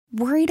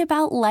Worried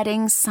about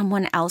letting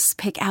someone else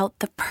pick out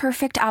the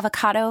perfect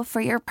avocado for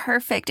your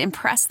perfect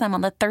impress them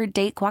on the third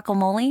date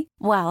guacamole?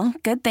 Well,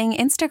 good thing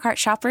Instacart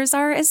shoppers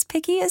are as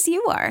picky as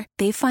you are.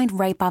 They find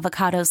ripe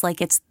avocados like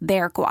it's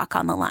their guac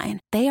on the line.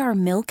 They are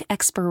milk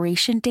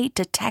expiration date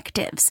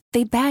detectives.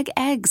 They bag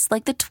eggs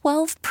like the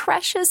 12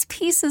 precious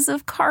pieces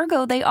of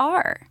cargo they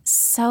are.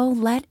 So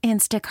let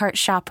Instacart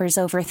shoppers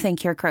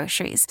overthink your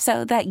groceries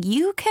so that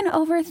you can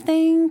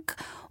overthink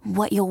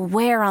what you'll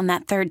wear on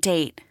that third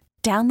date.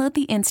 Download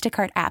the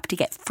Instacart app to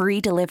get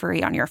free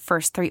delivery on your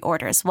first 3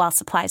 orders while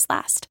supplies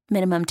last.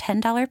 Minimum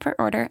 $10 per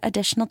order.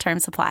 Additional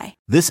terms apply.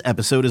 This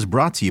episode is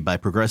brought to you by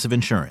Progressive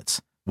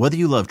Insurance. Whether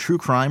you love true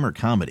crime or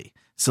comedy,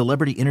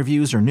 celebrity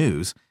interviews or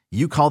news,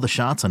 you call the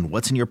shots on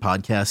what's in your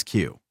podcast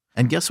queue.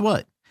 And guess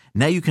what?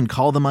 Now you can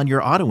call them on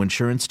your auto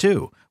insurance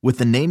too with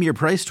the Name Your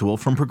Price tool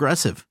from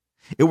Progressive.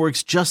 It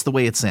works just the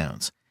way it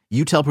sounds.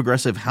 You tell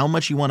Progressive how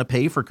much you want to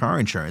pay for car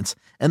insurance,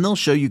 and they'll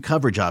show you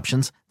coverage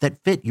options that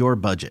fit your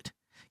budget.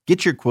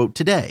 Get your quote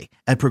today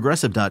at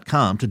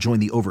Progressive.com to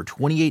join the over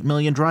 28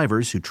 million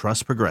drivers who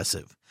trust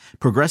Progressive.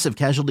 Progressive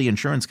Casualty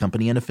Insurance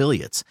Company and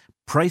Affiliates.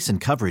 Price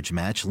and coverage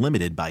match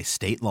limited by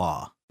state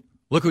law.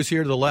 Look who's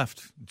here to the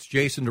left. It's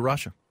Jason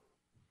DeRusha.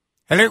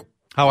 Hello.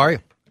 How are you?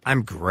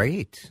 I'm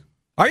great.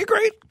 Are you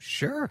great?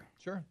 Sure.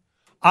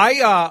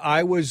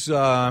 I was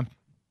out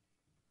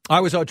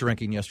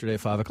drinking yesterday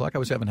at 5 o'clock. I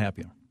was having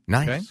happy hour.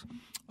 Nice. Okay?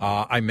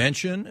 I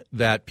mentioned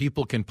that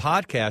people can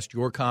podcast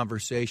your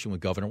conversation with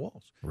Governor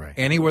Walz. Right.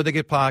 Anywhere they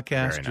get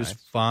podcasts, Very just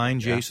nice.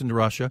 find Jason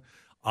DeRusha.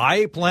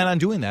 I plan on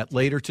doing that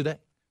later today.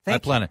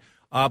 Thank you.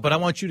 But I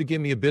want you to give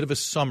me a bit of a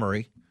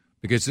summary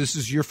because this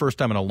is your first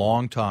time in a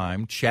long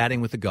time chatting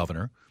with the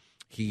governor.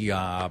 He's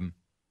not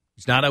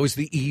always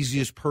the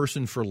easiest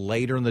person for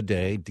later in the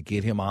day to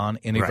get him on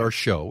any of our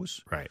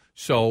shows. Right.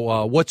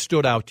 So what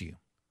stood out to you?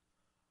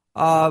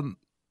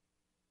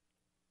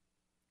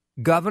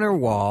 Governor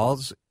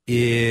Walz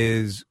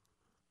is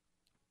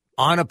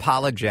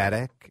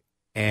unapologetic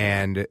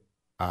and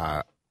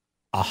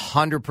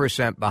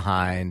 100%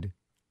 behind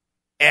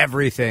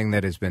everything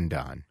that has been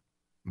done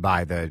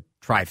by the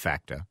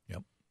trifecta.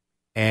 Yep.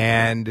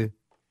 And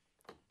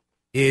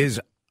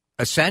is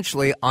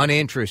essentially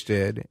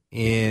uninterested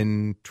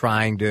in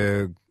trying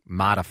to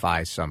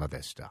modify some of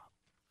this stuff.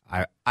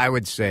 I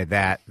would say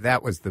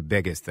that was the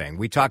biggest thing.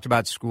 We talked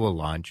about school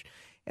lunch,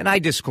 and I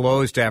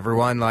disclosed to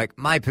everyone, like,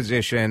 my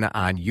position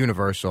on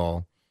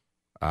universal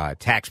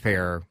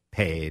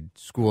taxpayer-paid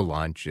school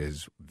lunch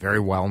is very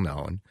well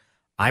known.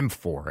 I'm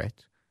for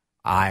it.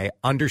 I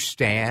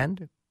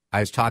understand.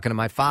 I was talking to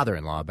my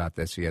father-in-law about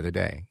this the other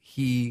day.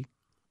 He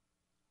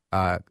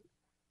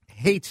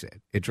hates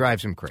it. It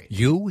drives him crazy.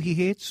 He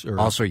hates? Or?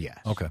 Also, yes.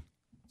 Okay.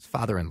 His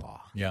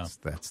father-in-law. Yeah.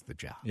 That's the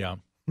job. Yeah.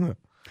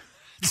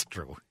 It's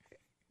true.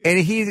 And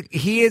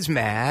he is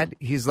mad.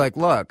 He's like,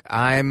 look,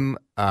 I'm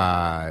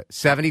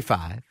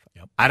 75.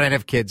 Yep. I don't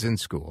have kids in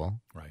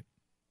school. Right.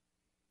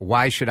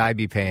 Why should I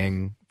be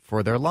paying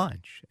for their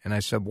lunch? And I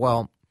said,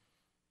 well,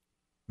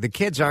 the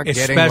kids aren't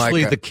getting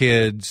especially like the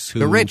kids who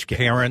the rich kids.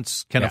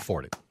 Parents can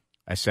afford it.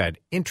 I said,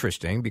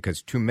 interesting,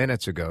 because 2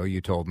 minutes ago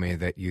you told me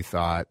that you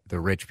thought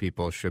the rich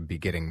people should be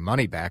getting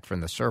money back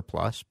from the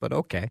surplus, but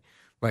okay.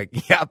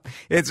 Like, yep,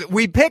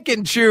 we pick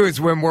and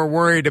choose when we're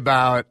worried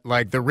about,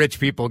 like, the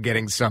rich people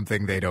getting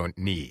something they don't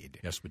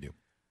need. Yes, we do.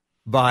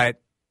 But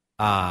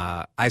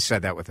I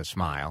said that with a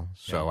smile,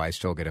 so I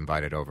still get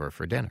invited over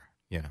for dinner,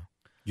 you know.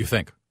 You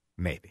think?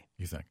 Maybe.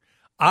 You think?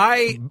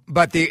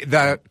 But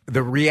the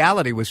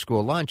reality with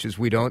school lunch is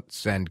we don't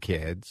send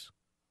kids.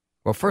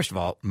 Well, first of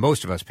all,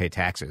 most of us pay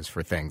taxes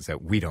for things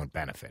that we don't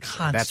benefit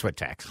from. That's what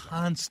taxes are.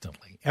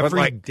 Constantly.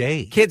 Every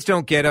day. Kids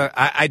don't get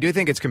I do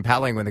think it's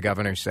compelling when the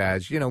governor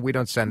says, we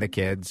don't send the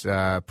kids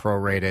a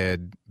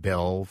prorated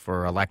bill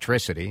for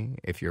electricity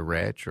if you're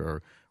rich,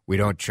 or we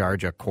don't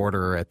charge a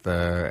quarter at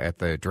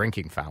the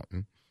drinking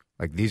fountain.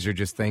 Like, these are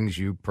just things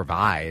you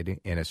provide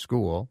in a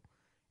school.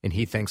 And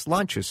he thinks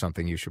lunch is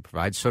something you should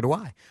provide. So do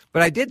I.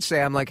 But I did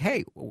say, I'm like,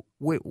 hey,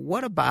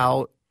 what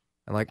about...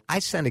 I'm like, I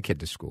send a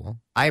kid to school.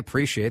 I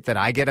appreciate that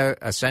I get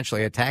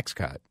essentially a tax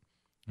cut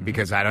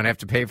because I don't have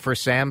to pay for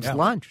Sam's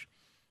lunch.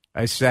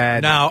 I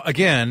said... Now,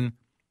 again,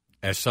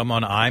 as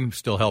someone, I'm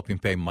still helping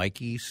pay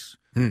Mikey's.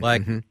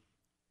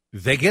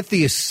 They get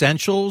the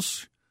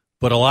essentials,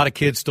 but a lot of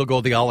kids still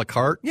go the a la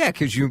carte. Yeah,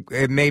 because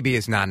it maybe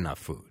is not enough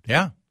food.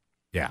 Yeah.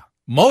 Yeah.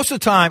 Most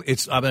of the time,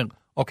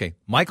 okay,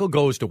 Michael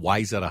goes to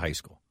Wayzata High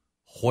School.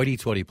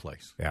 Hoity-toity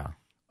place. Yeah.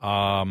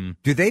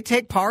 Do they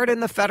take part in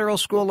the federal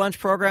school lunch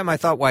program? I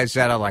thought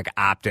Wayzata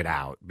opted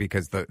out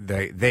because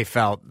they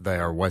felt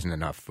there wasn't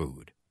enough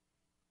food.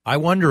 I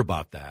wonder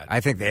about that. I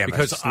think they have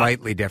a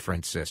slightly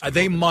different system.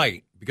 They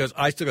might, because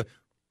I still.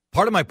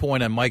 Part of my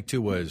point on Mike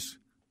too was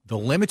the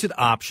limited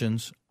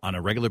options on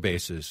a regular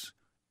basis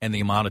and the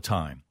amount of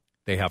time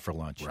they have for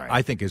lunch. Right.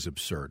 I think is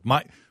absurd.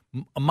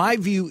 My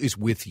view is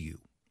with you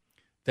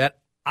that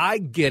I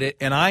get it,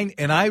 and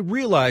I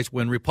realize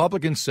when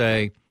Republicans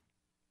say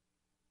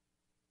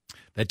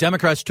that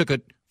Democrats took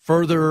it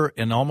further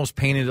and almost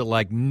painted it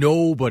like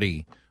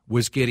nobody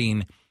was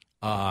getting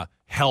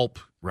help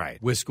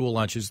Right. with school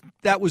lunches.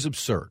 That was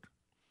absurd.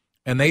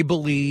 And they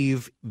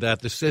believe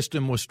that the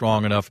system was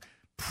strong enough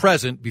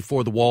present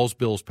before the Walz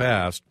bills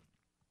passed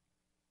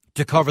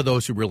to cover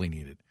those who really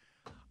need it.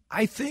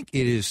 I think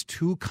it is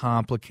too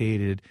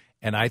complicated,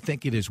 and I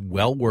think it is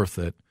well worth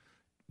it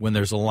when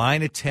there's a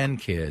line of 10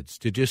 kids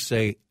to just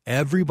say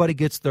everybody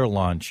gets their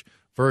lunch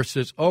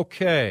versus,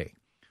 okay,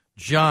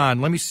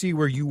 John, let me see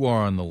where you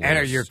are on the list.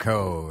 Enter your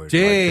code.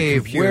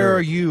 Dave, like where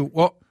are you?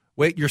 Well,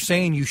 wait, you're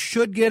saying you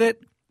should get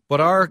it, but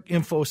our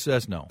info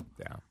says no.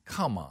 Yeah.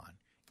 Come on.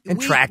 And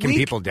tracking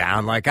people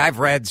down. Like, I've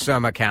read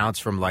some accounts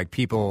from, like,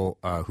 people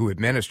who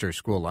administer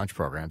school lunch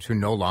programs who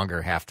no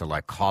longer have to,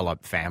 like, call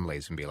up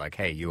families and be like,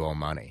 hey, you owe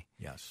money.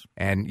 Yes.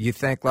 And you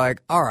think,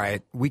 like, all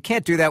right, we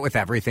can't do that with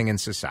everything in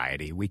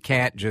society. We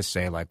can't just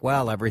say, like,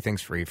 well,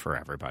 everything's free for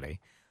everybody.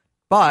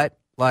 But,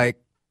 like,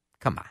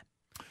 come on.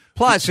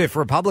 Plus, if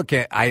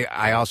Republican,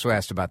 I also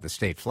asked about the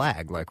state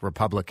flag, like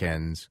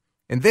Republicans,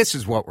 and this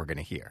is what we're going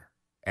to hear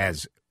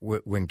as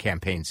when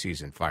campaign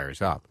season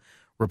fires up.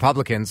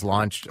 Republicans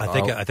launched.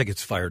 I think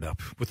it's fired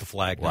up with the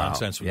flag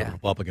nonsense with the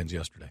Republicans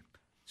yesterday.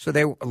 So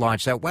they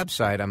launched that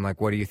website. I'm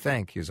like, what do you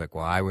think? He was like,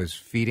 well, I was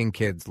feeding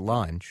kids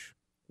lunch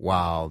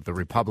while the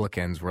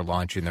Republicans were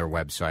launching their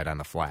website on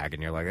the flag.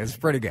 And you're like, it's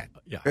pretty good.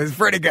 Yeah. It's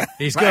pretty good.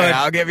 He's good.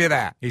 I'll give you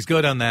that. He's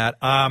good on that.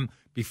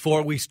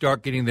 Before we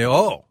start getting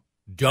the,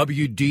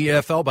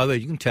 WDFL, by the way,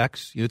 you can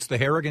text. It's the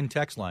Harrigan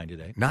text line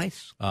today.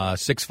 Nice.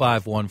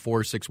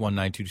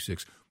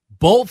 651-461-9226.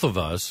 Both of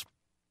us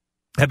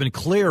have been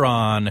clear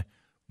on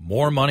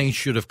more money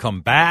should have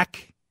come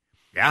back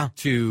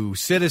to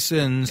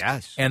citizens,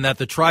 and that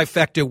the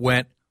trifecta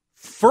went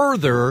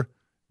further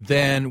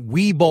than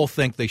we both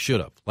think they should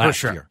have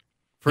last year.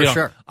 For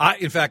sure.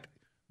 In fact,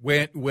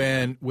 when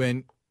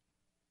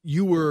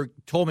you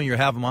told me you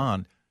have them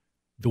on,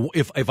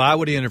 if I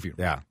would have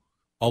interviewed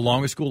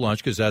along with school lunch,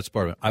 because that's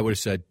part of it, I would have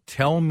said,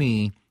 tell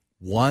me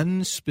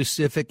one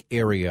specific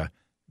area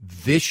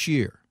this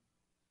year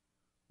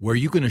where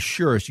you can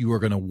assure us you are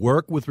going to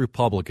work with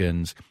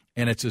Republicans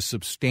and it's a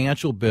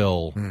substantial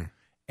bill,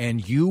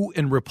 and you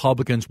and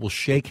Republicans will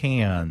shake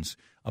hands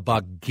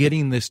about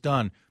getting this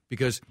done.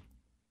 Because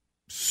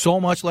so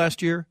much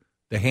last year,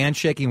 the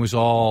handshaking was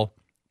all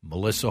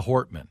Melissa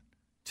Hortman,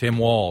 Tim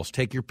Walz,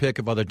 take your pick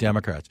of other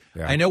Democrats.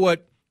 Yeah. I know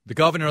what the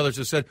governor and others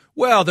have said,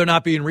 well, they're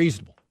not being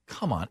reasonable.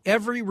 Come on,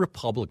 every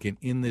Republican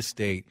in this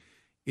state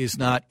is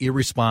not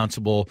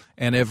irresponsible,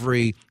 and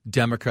every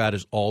Democrat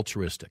is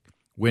altruistic.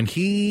 When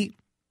he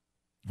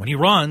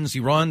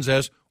runs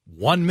as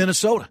one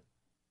Minnesota.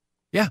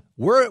 Yeah,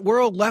 we're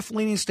a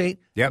left-leaning state,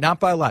 not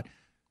by a lot.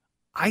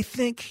 I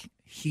think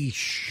he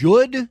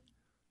should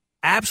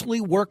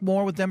absolutely work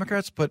more with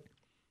Democrats, but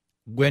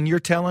when you're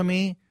telling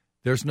me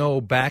there's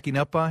no backing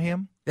up by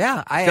him,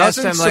 I asked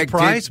him,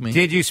 surprise me.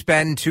 Did you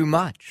spend too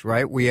much,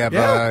 right? We have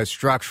a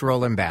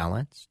structural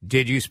imbalance.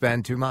 Did you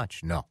spend too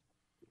much? No.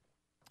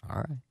 All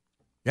right.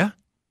 Yeah.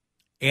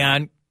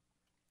 And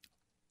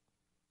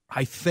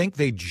I think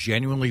they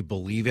genuinely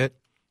believe it.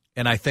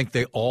 And I think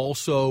they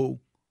also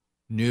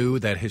knew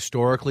that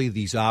historically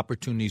these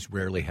opportunities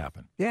rarely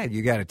happen. Yeah,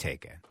 you got to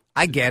take it.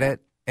 I get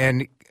it.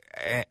 And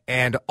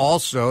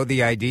also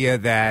the idea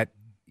that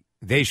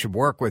they should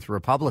work with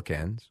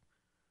Republicans.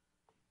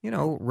 You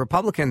know,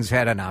 Republicans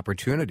had an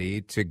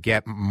opportunity to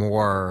get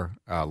more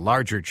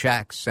larger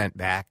checks sent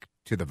back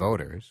to the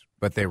voters,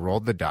 but they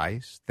rolled the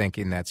dice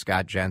thinking that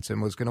Scott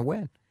Jensen was going to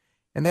win,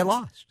 and they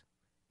lost.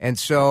 And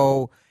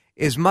so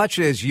as much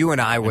as you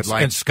and I would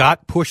like... And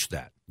Scott pushed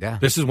that. Yeah.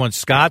 This is when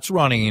Scott's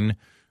running,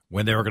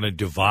 when they were going to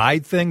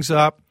divide things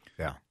up.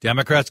 Yeah.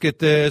 Democrats get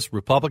this,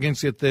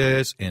 Republicans get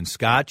this, and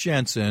Scott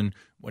Jensen,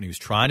 when he was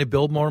trying to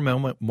build more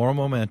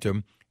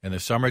momentum in the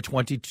summer of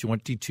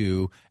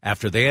 2022,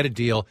 after they had a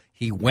deal,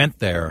 he went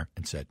there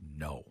and said,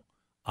 no,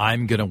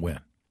 I'm going to win.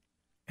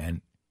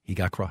 And he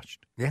got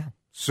crushed. Yeah.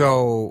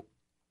 So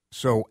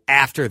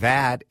after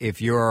that,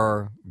 if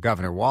you're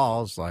Governor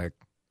Walz,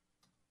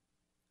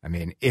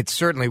 it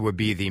certainly would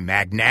be the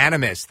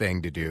magnanimous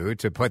thing to do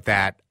to put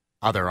that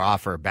other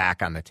offer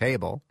back on the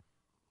table.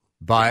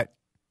 But,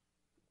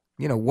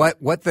 you know, what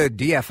the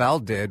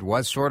DFL did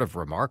was sort of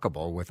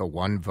remarkable with a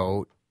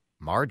one-vote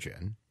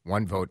margin,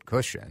 one-vote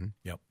cushion,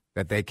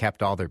 that they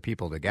kept all their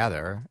people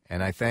together.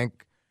 And I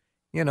think,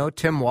 you know,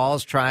 Tim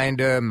Walz trying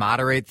to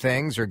moderate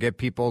things or get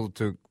people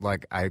to,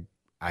 I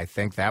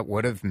think that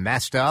would have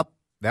messed up.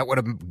 That would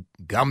have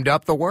gummed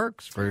up the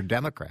works for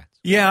Democrats.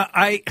 Yeah,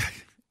 I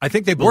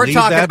think they believe We're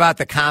talking that. about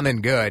the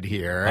common good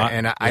here,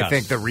 and I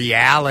think the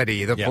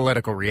reality, the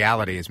political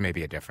reality is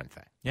maybe a different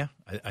thing. Yeah,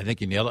 I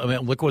think you nailed it. I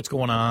mean, look what's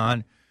going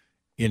on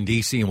in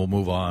D.C., and we'll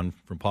move on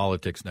from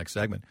politics next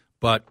segment.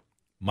 But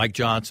Mike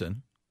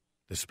Johnson,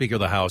 the Speaker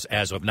of the House,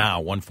 as of now,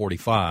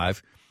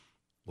 145,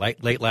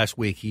 late last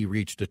week, he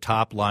reached a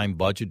top-line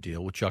budget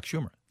deal with Chuck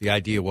Schumer. The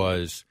idea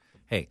was,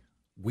 hey,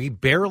 we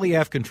barely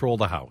have control of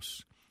the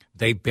House.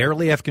 They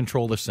barely have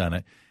control of the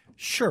Senate.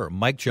 Sure,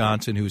 Mike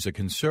Johnson, who's a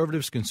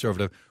conservative's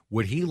conservative,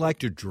 would he like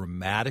to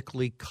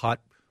dramatically cut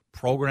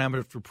program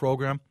after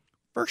program?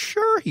 For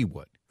sure he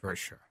would. For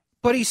sure.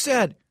 But he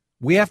said,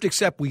 We have to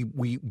accept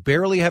we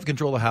barely have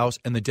control of the House,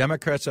 and the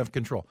Democrats have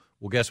control.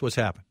 Well, guess what's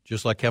happened?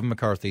 Just like Kevin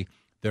McCarthy,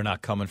 they're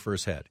not coming for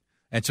his head.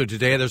 And so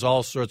today there's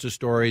all sorts of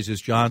stories.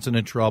 Is Johnson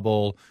in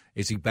trouble?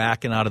 Is he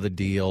backing out of the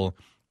deal?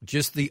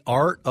 Just the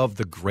art of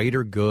the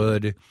greater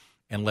good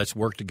and let's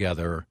work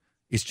together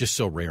is just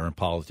so rare in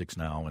politics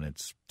now, and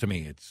to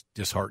me, it's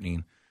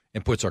disheartening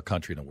and puts our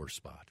country in a worse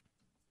spot.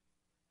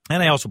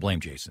 And I also blame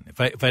Jason.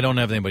 If I don't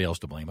have anybody else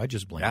to blame, I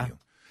just blame you.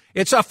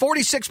 It's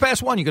 46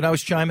 past 1. You can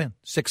always chime in.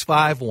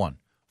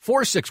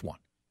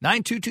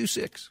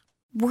 651-461-9226.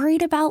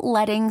 Worried about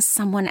letting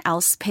someone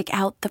else pick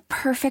out the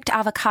perfect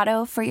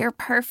avocado for your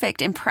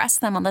perfect impress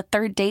them on the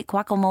third date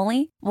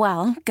guacamole?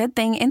 Well, good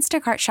thing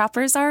Instacart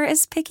shoppers are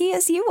as picky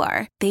as you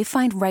are. They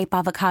find ripe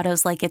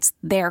avocados like it's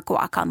their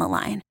guac on the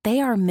line.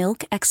 They are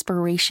milk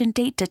expiration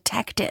date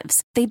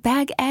detectives. They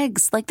bag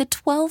eggs like the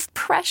 12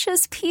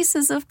 precious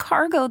pieces of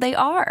cargo they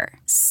are.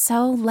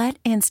 So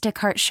let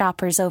Instacart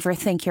shoppers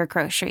overthink your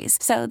groceries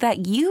so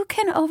that you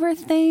can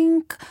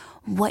overthink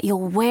what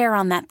you'll wear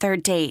on that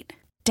third date.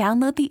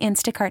 Download the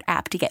Instacart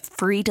app to get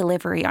free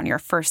delivery on your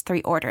first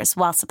 3 orders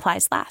while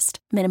supplies last.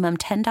 Minimum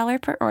 $10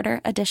 per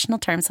order. Additional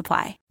terms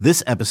apply.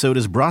 This episode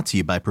is brought to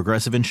you by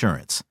Progressive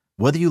Insurance.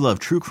 Whether you love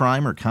true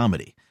crime or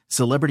comedy,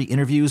 celebrity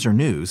interviews or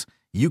news,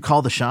 you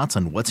call the shots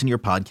on what's in your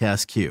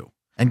podcast queue.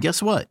 And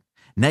guess what?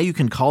 Now you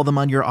can call them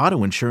on your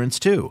auto insurance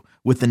too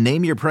with the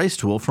Name Your Price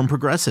tool from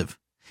Progressive.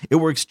 It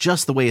works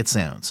just the way it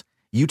sounds.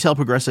 You tell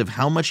Progressive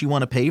how much you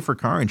want to pay for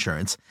car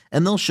insurance,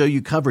 and they'll show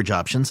you coverage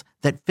options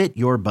that fit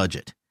your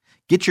budget.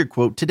 Get your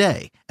quote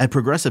today at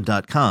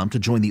Progressive.com to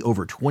join the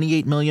over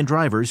 28 million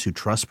drivers who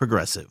trust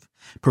Progressive.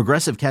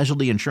 Progressive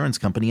Casualty Insurance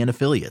Company and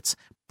Affiliates.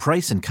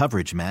 Price and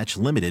coverage match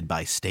limited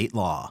by state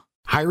law.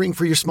 Hiring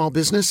for your small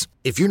business?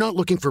 If you're not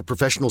looking for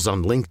professionals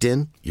on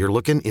LinkedIn, you're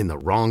looking in the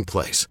wrong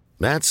place.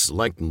 That's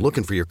like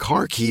looking for your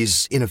car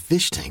keys in a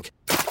fish tank.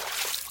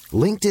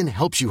 LinkedIn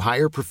helps you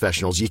hire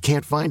professionals you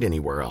can't find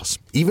anywhere else,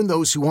 even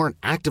those who aren't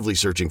actively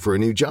searching for a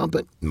new job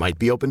but might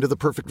be open to the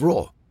perfect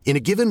role. In a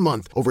given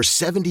month, over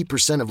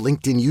 70% of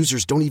LinkedIn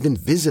users don't even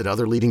visit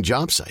other leading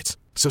job sites.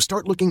 So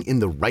start looking in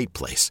the right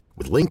place.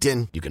 With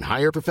LinkedIn, you can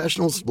hire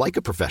professionals like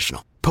a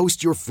professional.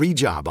 Post your free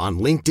job on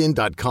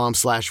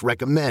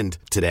linkedin.com/recommend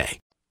today.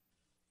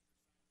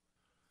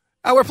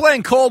 We're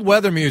playing cold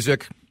weather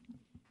music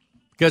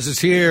because it's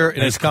here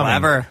and it's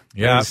coming. Clever.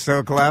 Yeah. It's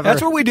so clever.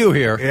 That's what we do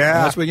here.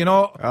 Yeah. That's what,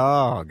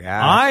 Oh, God.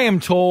 I am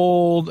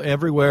told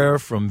everywhere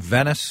from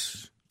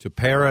Venice to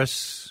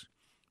Paris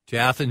to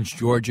Athens,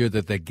 Georgia,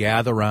 that they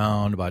gather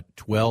around about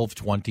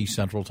 12:20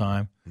 Central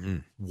Time.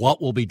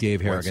 What will be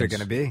Dave Harrigan's? What's it going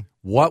to be?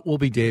 What will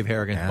be Dave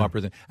Harrigan's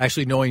bumper?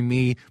 Actually, knowing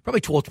me,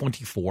 probably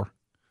 12:24.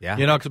 Yeah.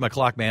 Because my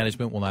clock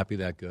management will not be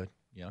that good.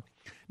 Yeah.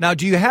 Now,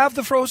 do you have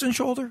the frozen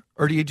shoulder,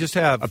 or do you just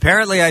have?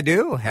 Apparently, I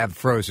do have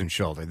frozen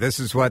shoulder. This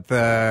is what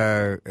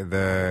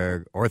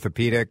the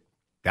orthopedic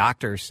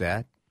doctor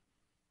said.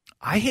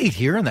 I hate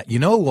hearing that. You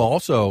know,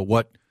 also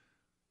what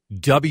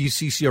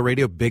WCCO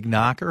Radio Big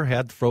Knocker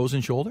had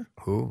frozen shoulder?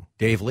 Who?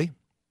 Dave Lee.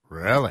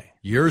 Really?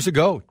 Years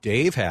ago,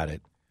 Dave had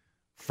it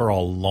for a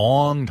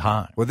long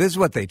time. Well, this is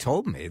what they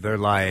told me. They're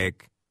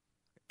like,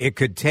 it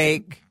could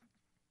take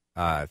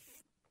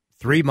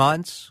 3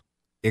 months.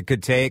 It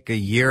could take a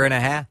year and a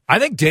half. I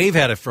think Dave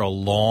had it for a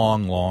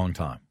long, long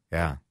time.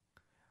 Yeah.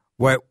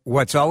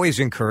 What's always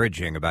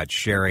encouraging about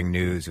sharing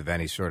news of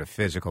any sort of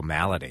physical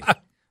malady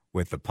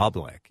with the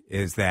public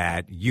is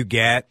that you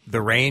get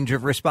the range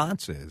of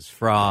responses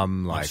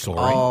from like,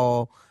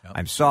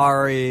 I'm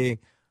sorry.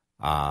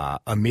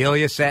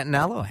 Amelia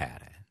Santinello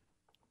had it.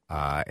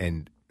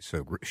 And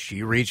so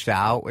she reached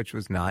out, which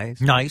was nice.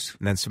 Nice.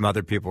 And then some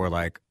other people were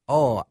like,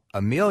 oh,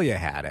 Amelia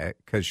had it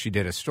because she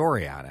did a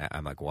story on it.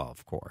 I'm like, well,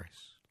 of course.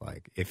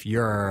 Like if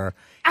you are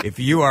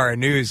a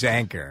news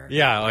anchor.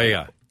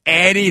 Yeah.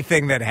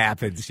 Anything that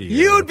happens to you.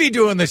 You'd be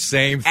doing the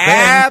same thing.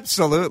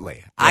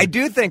 Absolutely. Yeah. I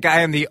do think I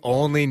am the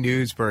only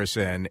news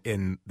person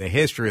in the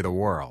history of the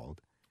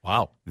world.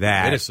 Wow.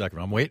 Wait a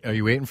second. Are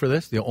you waiting for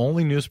this? The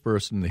only news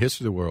person in the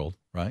history of the world,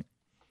 right?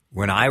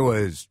 When I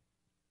was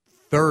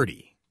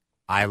 30,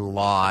 I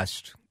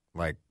lost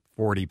like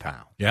 40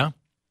 pounds. Yeah.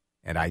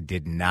 And I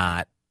did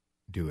not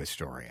do a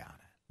story on it.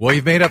 Well,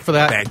 you've made up for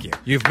that. Thank you.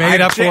 You've made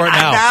up for it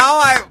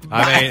now.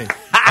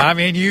 I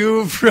mean,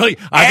 you've really.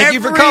 I think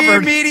you've recovered.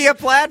 Every media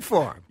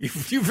platform.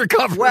 You've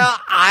recovered. Well,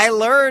 I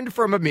learned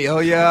from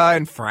Amelia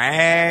and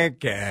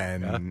Frank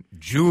and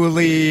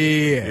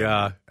Julie.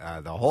 And,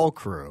 the whole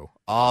crew,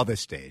 all the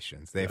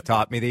stations. They've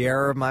taught me the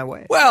error of my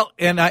ways. Well,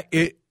 and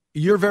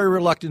you're very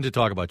reluctant to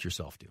talk about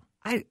yourself, too.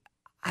 I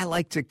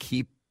like to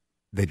keep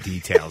the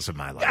details of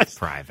my life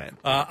private.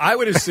 I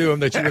would assume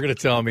that you were going to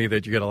tell me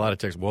that you get a lot of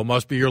texts. Well, it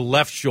must be your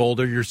left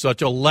shoulder. You're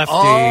such a lefty.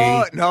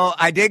 Oh, no,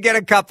 I did get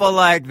a couple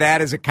like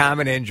that is a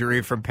common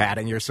injury from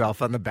patting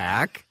yourself on the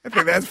back. I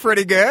think that's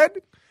pretty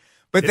good.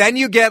 But then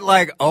you get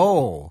like,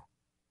 oh,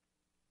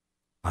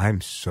 I'm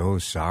so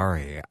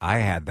sorry. I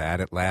had that.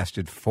 It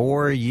lasted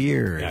 4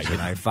 years. Yeah,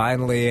 and I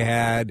finally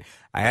had...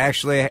 I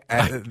actually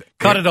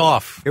cut it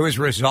off. It was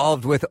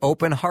resolved with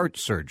open heart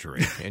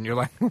surgery. And you're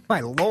like, oh,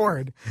 my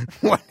Lord,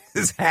 what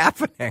is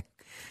happening.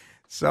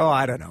 So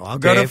I don't know. I'll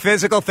go to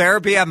physical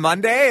therapy on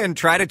Monday and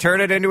try to turn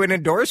it into an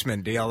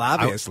endorsement deal,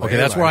 obviously. Okay,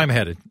 that's where I'm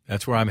headed.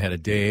 That's where I'm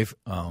headed. Dave,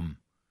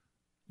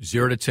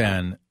 0 to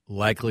 10,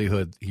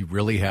 likelihood he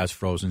really has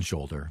frozen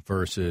shoulder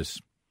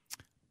versus,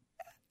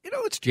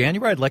 it's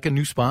January. I'd like a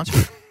new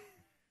sponsor.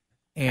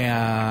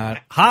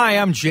 And hi,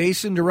 I'm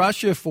Jason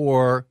DeRusha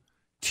for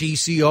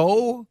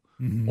TCO,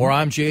 or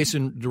I'm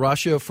Jason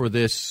DeRusha for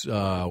this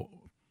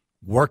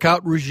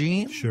workout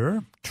regime.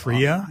 Sure.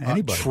 Tria,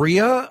 anybody.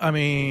 Tria, I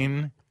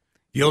mean...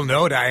 You'll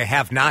note I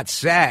have not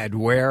said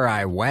where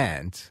I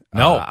went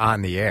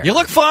on the air. You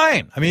look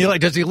fine. I mean,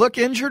 does he look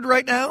injured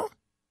right now?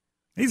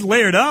 He's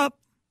layered up.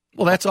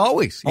 Well, that's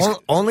always.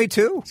 Only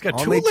two. He's got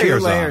only two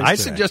layers on. I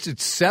suggested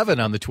 7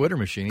 on the Twitter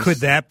machine.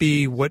 Could that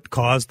be what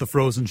caused the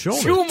frozen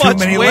shoulder? Too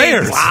many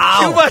layers.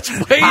 Wow. Too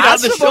much weight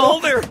on the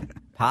shoulder.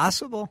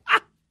 Possible.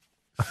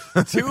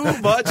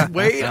 Too much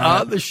weight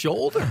on the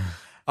shoulder.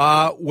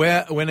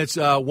 When it's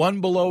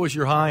 1 below is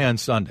your high on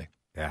Sunday.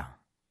 Yeah.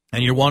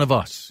 And you're one of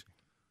us.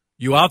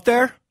 You out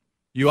there?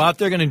 You out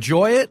there going to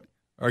enjoy it?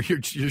 Or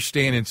you're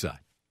staying inside?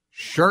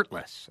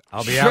 Shirtless.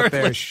 I'll be out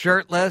there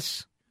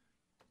shirtless.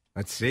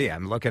 Let's see.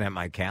 I'm looking at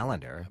my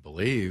calendar. I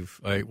believe.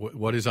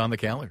 What is on the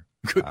calendar?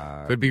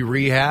 Could be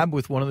rehab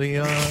with one of the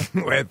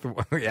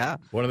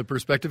one of the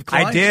prospective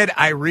clients.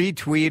 I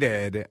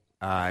retweeted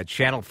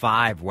Channel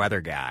 5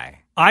 weather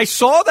guy. I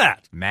saw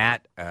that.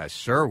 Matt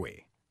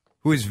Serwe,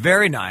 who is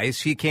very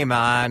nice. He came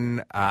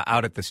on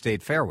out at the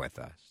State Fair with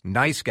us.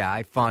 Nice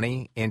guy,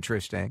 funny,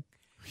 interesting.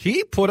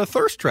 He put a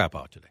thirst trap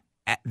out today.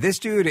 This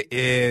dude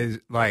is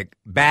like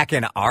back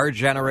in our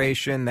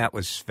generation. That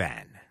was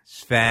Sven.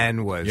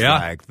 Sven was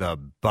like the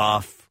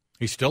buff.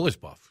 He still is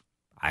buff.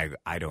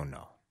 I don't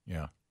know.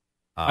 Yeah,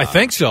 I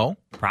think so.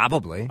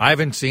 Probably. I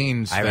haven't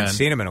seen Sven. I haven't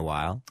seen him in a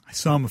while. I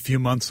saw him a few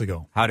months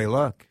ago. How'd he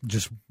look?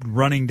 Just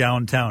running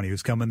downtown. He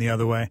was coming the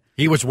other way.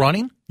 He was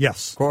running?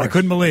 Yes. Of course. I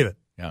couldn't believe it.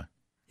 Yeah.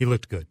 He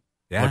looked good.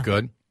 Yeah. Looked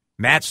good.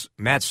 Matt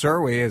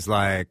Serwe is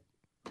like,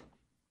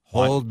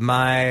 hold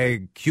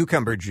my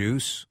cucumber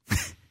juice.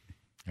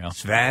 Yeah.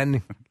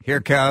 Sven, here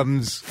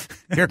comes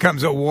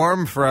a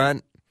warm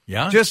front.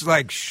 Yeah. Just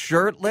like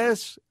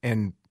shirtless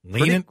and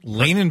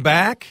leaning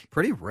back.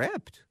 Pretty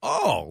ripped.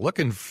 Oh,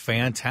 looking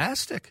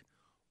fantastic.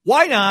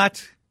 Why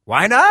not?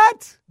 Why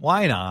not?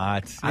 Why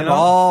not? I'm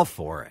all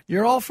for it.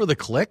 You're all for the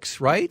clicks,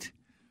 right?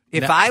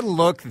 If I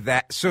look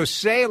that, so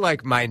say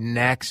like my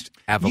next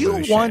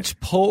evolution. You once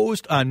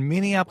posed on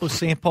Minneapolis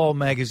St. Paul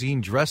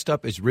magazine dressed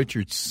up as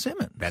Richard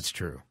Simmons. That's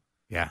true.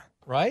 Yeah.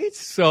 Right?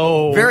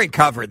 So very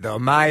covered though.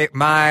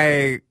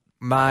 My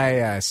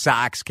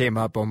socks came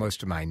up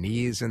almost to my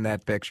knees in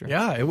that picture.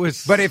 Yeah, it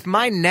was. But if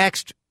my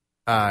next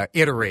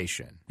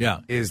iteration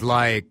is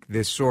like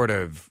this sort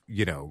of,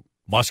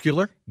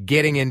 muscular,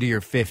 getting into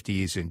your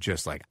 50s and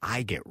just like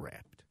I get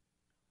ripped.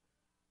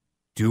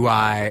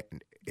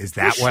 Is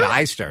that what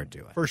I start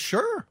doing? For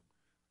sure.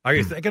 Are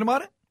you thinking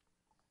about it?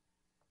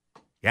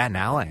 Yeah,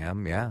 now I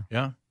am. Yeah.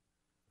 Yeah.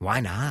 Why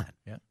not?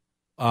 Yeah.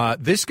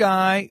 This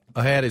guy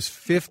had his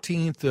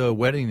 15th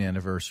wedding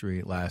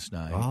anniversary last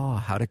night. Oh,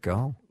 how'd it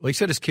go? Well, he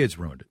said his kids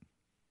ruined it.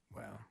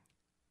 Well,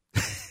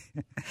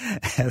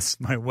 as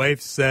my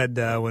wife said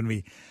when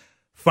we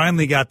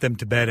finally got them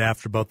to bed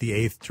after about the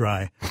 8th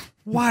try,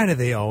 why do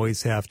they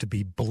always have to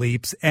be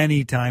bleeps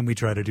anytime we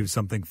try to do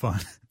something fun?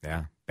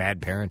 Yeah,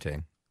 bad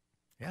parenting.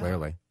 Yeah.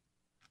 Clearly.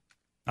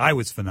 I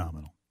was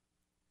phenomenal.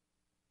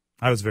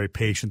 I was very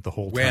patient the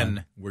whole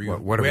time. Were you?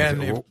 What are we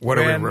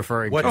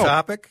referring to? What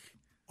topic?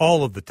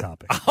 All of the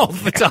topics. All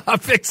of the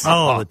topics?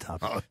 All of the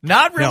topics.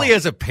 Not really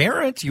as a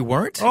parent, you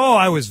weren't? Oh,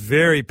 I was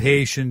very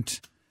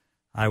patient.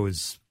 I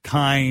was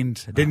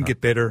kind. I didn't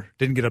get bitter.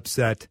 Didn't get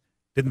upset.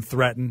 Didn't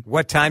threaten.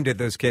 What time did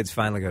those kids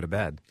finally go to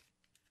bed?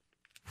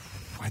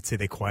 I'd say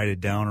they quieted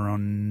down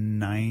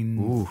around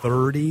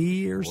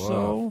 9:30 or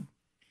so.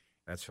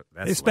 That's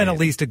they spent at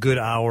least a good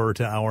hour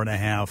to hour and a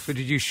half. So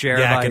did you share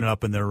yakking it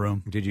up in their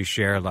room? Did you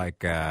share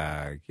like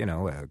a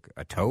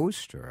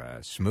toast or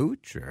a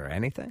smooch or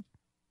anything?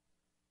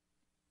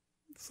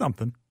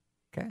 Something.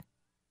 Okay.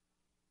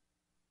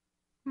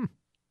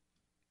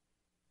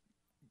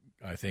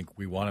 I think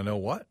we want to know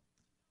what.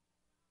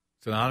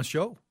 It's an honest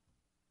show.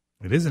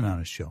 It is an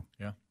honest show.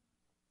 Yeah.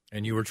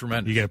 And you were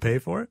tremendous. You got to pay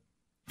for it?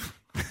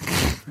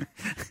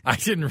 I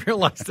didn't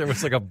realize there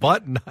was like a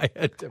button I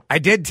had to. I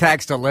did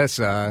text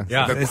Alyssa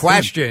the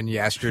question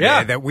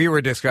yesterday that we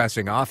were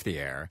discussing off the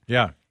air.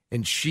 Yeah.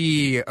 And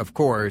she, of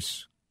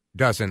course,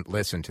 doesn't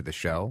listen to the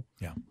show.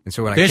 Yeah. And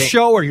so when this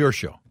show or your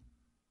show?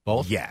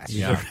 Both? Yes.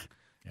 Yeah.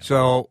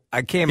 So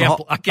I came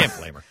home. I can't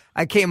blame her.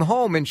 I came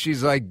home and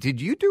she's like, "Did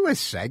you do a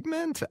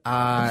segment?"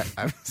 I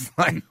was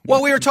like,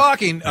 "Well, we were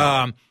talking.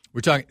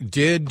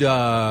 Did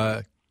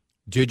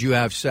you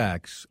have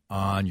sex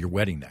on your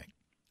wedding night?"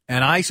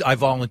 And I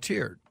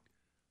volunteered.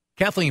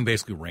 Kathleen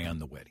basically ran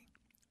the wedding,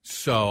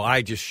 so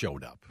I just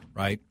showed up,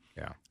 right?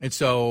 Yeah. And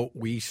so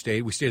we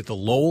stayed. We stayed at the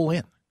Lowell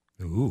Inn.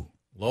 Ooh,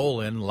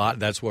 Lowell Inn.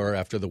 That's where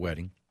after the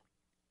wedding.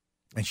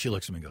 And she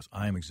looks at me and goes,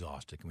 "I am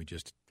exhausted. Can we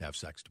just have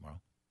sex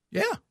tomorrow?"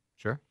 Yeah.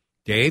 Sure.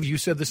 Dave, you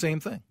said the same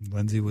thing.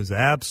 Lindsay was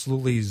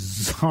absolutely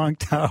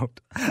zonked out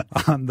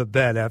on the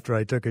bed after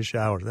I took a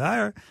shower.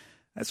 I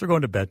said, we're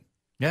going to bed.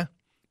 Yeah.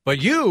 But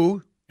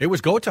it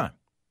was go time.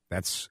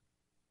 That's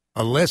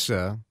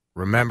Alyssa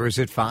remembers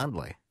it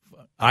fondly.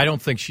 I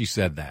don't think she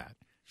said that.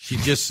 She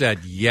just said,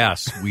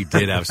 yes, we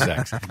did have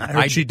sex.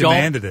 She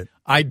demanded it.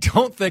 I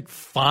don't think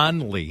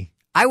fondly.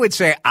 I would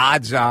say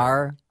odds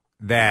are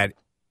that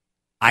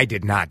I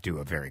did not do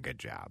a very good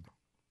job.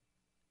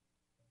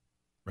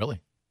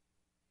 Really?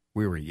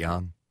 We were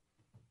young.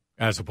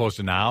 As opposed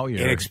to now?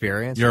 You're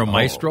inexperienced. You're a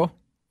maestro?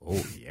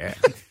 Oh, yeah.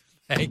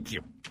 Thank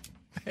you.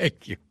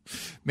 Thank you.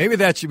 Maybe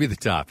that should be the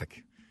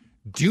topic.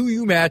 Do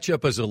you match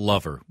up as a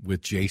lover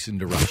with Jason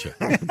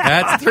DeRusha?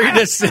 That's 3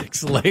 to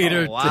 6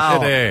 later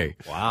today.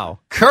 Wow.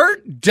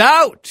 Kurt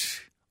Doubt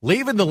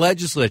leaving the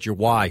legislature.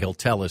 Why? He'll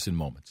tell us in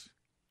moments.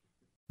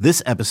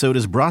 This episode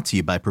is brought to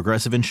you by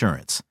Progressive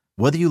Insurance.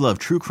 Whether you love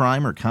true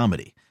crime or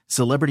comedy,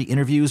 celebrity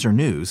interviews or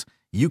news,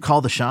 you call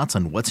the shots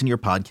on what's in your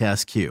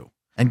podcast queue.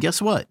 And guess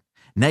what?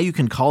 Now you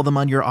can call them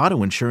on your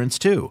auto insurance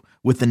too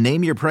with the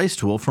Name Your Price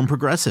tool from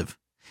Progressive.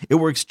 It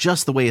works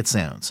just the way it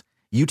sounds.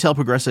 You tell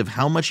Progressive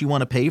how much you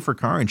want to pay for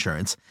car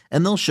insurance,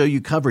 and they'll show you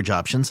coverage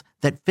options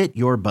that fit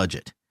your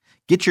budget.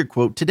 Get your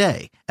quote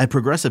today at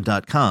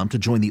Progressive.com to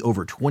join the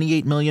over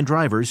 28 million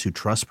drivers who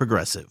trust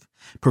Progressive.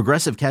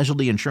 Progressive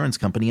Casualty Insurance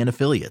Company and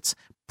Affiliates.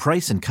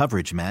 Price and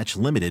coverage match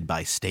limited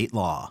by state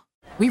law.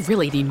 We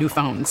really need new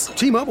phones.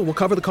 T-Mobile will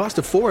cover the cost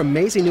of 4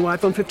 amazing new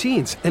iPhone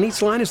 15s, and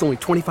each line is only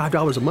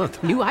 $25 a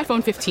month. New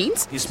iPhone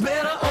 15s? It's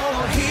better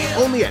over here.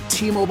 Only at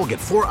T-Mobile, get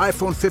 4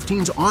 iPhone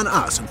 15s on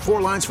us and 4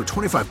 lines for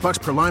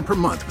 $25 per line per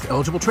month with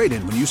eligible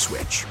trade-in when you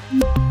switch.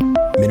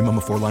 Minimum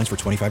of 4 lines for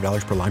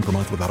 $25 per line per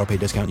month with autopay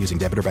discount using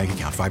debit or bank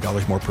account.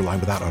 $5 more per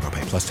line without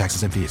autopay, plus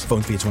taxes and fees.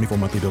 Phone fee at 24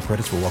 monthly bill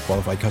credits for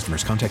well-qualified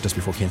customers. Contact us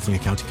before canceling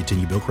account to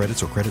continue bill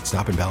credits or credit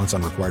stop and balance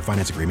on required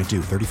finance agreement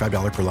due.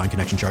 $35 per line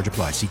connection charge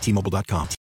applies. See T-Mobile.com.